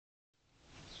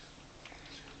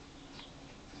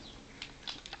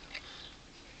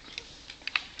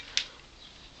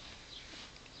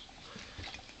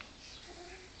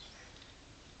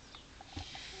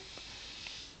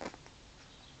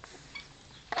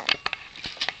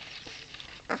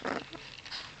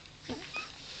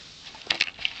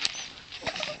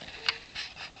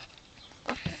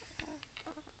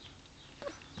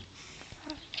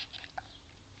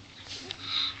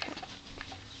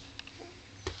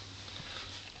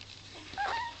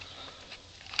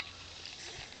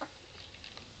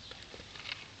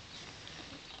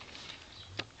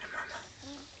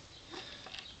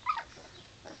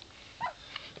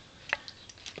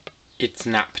It's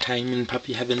nap time in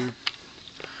puppy heaven,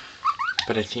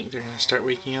 but I think they're gonna start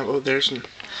waking up. Oh, there's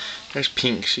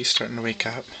Pink. She's starting to wake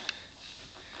up.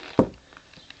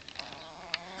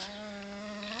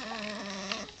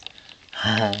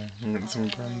 Oh, look at some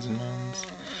grunts and moans.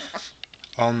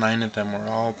 All 9 of them were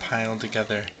all piled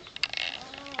together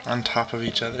on top of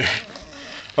each other.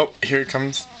 Oh, here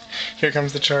comes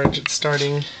the charge. It's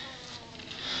starting.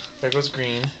 There goes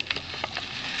Green.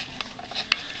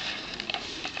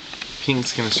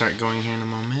 Pink's gonna start going here in a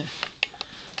moment.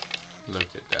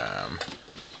 Look at them.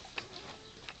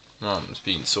 Mom's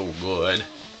being so good.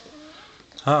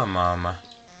 Huh, Mama?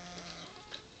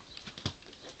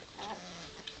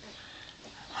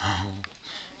 Oh,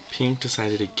 Pink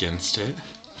decided against it.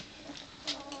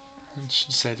 And she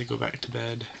decided to go back to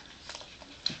bed.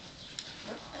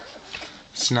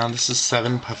 So now this is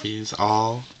 7 puppies,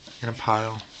 all in a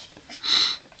pile.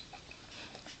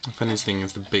 The funniest thing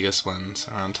is the biggest ones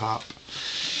are on top.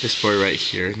 This boy right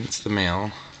here, it's the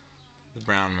male, the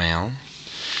brown male,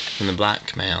 and the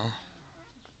black male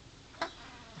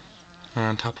are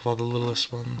on top of all the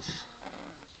littlest ones.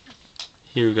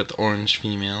 Here we've got the orange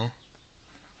female,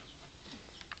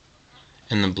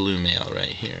 and the blue male right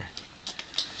here.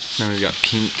 Then we've got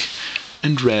pink,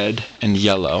 and red, and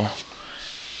yellow,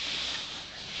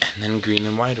 and then green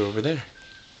and white over there.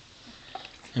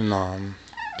 And Mom,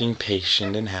 being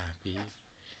patient and happy.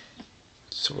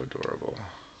 So adorable.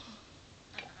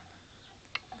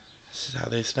 This is how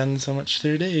they spend so much of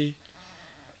their day.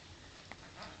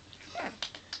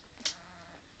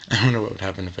 I wonder what would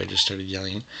happen if I just started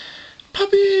yelling,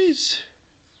 "Puppies!"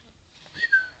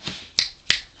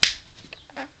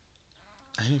 I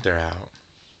think they're out.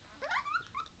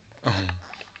 Oh.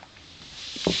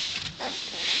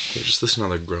 Okay, just listen to all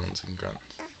their groans and grunts.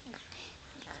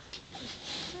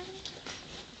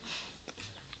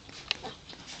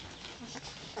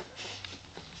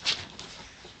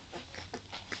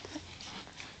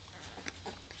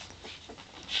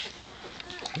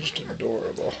 Just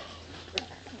adorable.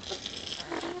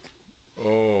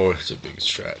 Oh, it's a big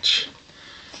stretch.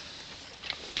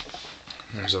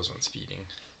 There's those ones feeding.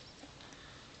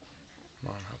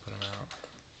 Mom helping them out.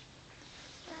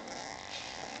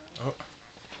 Oh.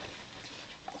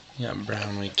 Yeah,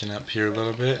 Brown waking up here a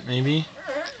little bit, maybe.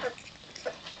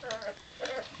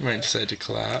 He might decide to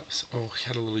collapse. Oh, he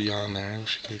had a little yawn there. I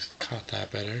wish I could have caught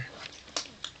that better.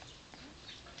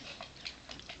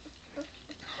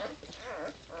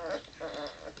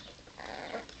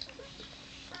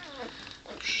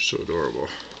 So adorable.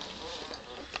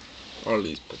 All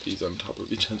these puppies on top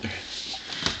of each other.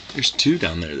 There's 2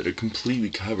 down there that are completely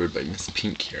covered by Miss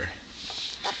Pink here.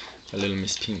 A little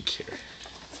Miss Pink here.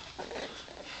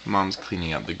 Mom's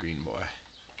cleaning up the green boy.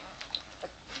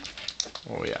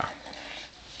 Oh yeah.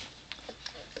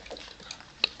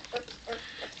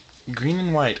 Green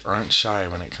and white aren't shy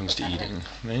when it comes to eating.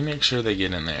 They make sure they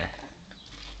get in there.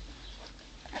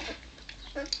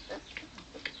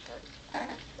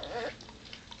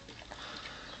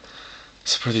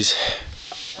 So for these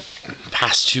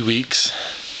past 2 weeks,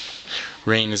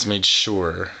 Rain has made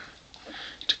sure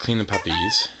to clean the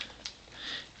puppies,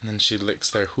 and then she licks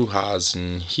their hoo-haws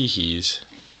and hee-hees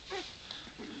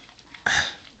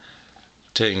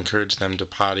to encourage them to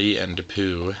potty and to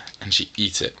poo, and she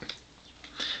eats it.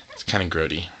 It's kind of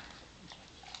grody.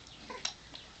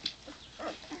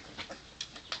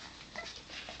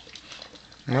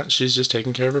 But she's just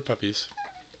taking care of her puppies.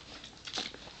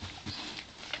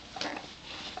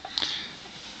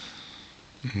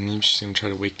 Maybe she's gonna try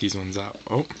to wake these ones up.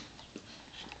 Oh.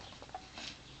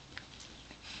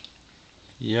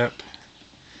 Yep.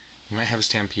 We might have a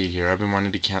stampede here. I've been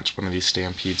wanting to catch one of these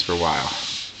stampedes for a while.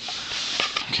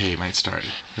 Okay, it might start.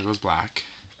 Here goes Black.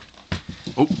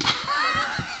 Oh.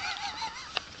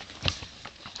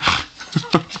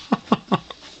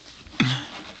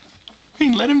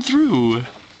 Hey, let him through.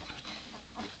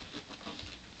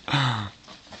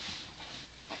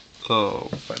 Oh,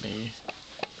 funny.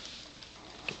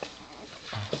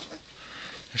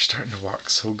 They're starting to walk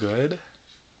so good.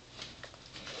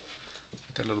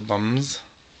 With their little bums.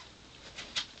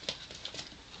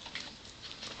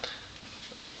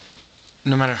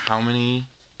 No matter how many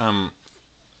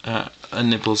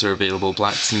nipples are available,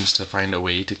 Black seems to find a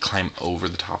way to climb over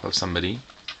the top of somebody.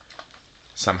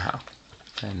 somehow.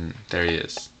 And there he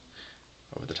is,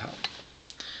 over the top.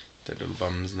 Their little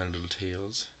bums and their little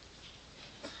tails.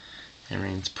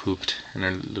 Rain's pooped and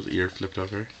her little ear flipped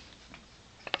over.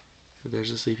 But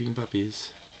there's the sleeping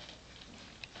puppies.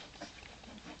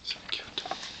 So cute.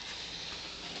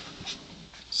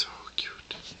 So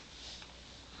cute.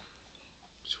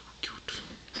 So cute.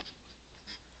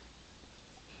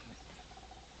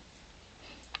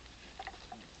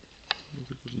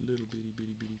 Look at those little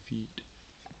bitty feet.